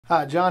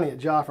Hi, Johnny at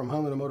Jafrum,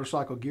 home of the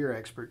motorcycle gear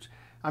experts.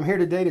 I'm here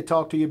today to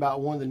talk to you about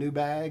one of the new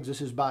bags.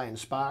 This is by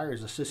Inspire.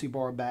 It's a Sissy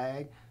bar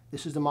bag.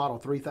 This is the model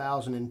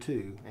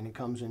 3002, and it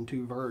comes in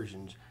two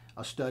versions,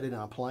 a studded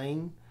and a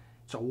plain.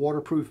 It's a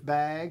waterproof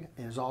bag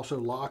and is also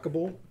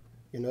lockable.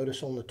 You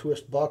notice on the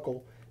twist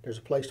buckle, there's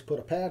a place to put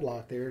a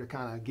padlock there to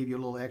kind of give you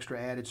a little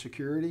extra added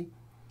security.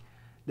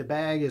 The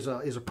bag is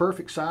a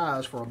perfect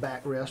size for a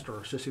backrest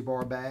or a Sissy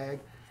bar bag.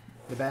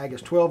 The bag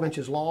is 12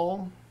 inches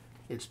long,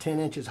 it's 10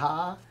 inches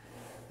high,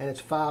 and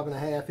it's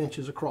 5.5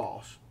 inches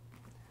across.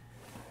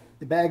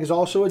 The bag is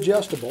also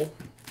adjustable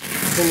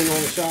depending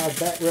on the size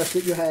backrest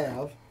that you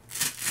have.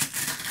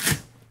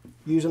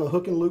 Using a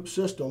hook and loop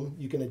system,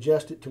 you can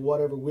adjust it to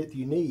whatever width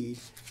you need,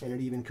 and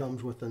it even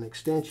comes with an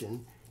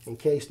extension in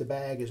case the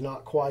bag is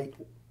not quite,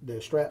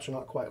 the straps are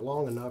not quite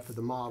long enough for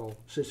the model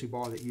Sissy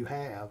bar that you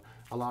have.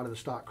 A lot of the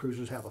stock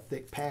cruisers have a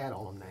thick pad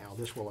on them now.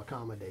 This will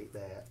accommodate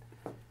that.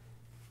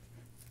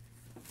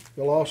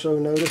 You'll also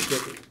notice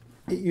that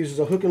it uses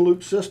a hook and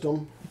loop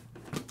system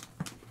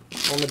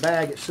on the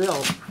bag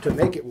itself to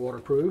make it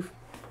waterproof.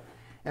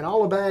 And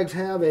all the bags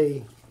have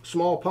a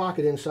small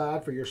pocket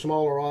inside for your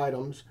smaller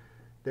items.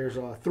 There's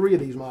 3 of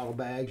these model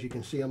bags. You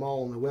can see them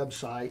all on the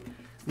website.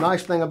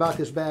 Nice thing about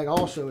this bag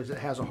also is it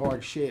has a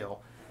hard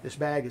shell. This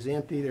bag is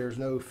empty. There's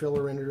no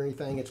filler in it or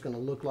anything. It's going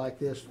to look like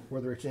this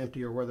whether it's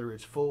empty or whether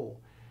it's full.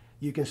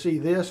 You can see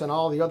this and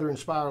all the other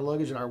Inspire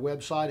luggage at our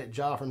website at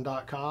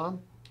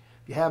Jafrum.com.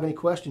 If you have any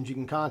questions, you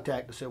can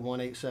contact us at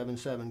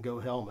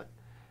 1-877-GO-HELMET.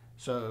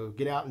 So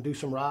get out and do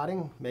some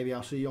riding. Maybe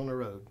I'll see you on the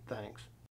road. Thanks.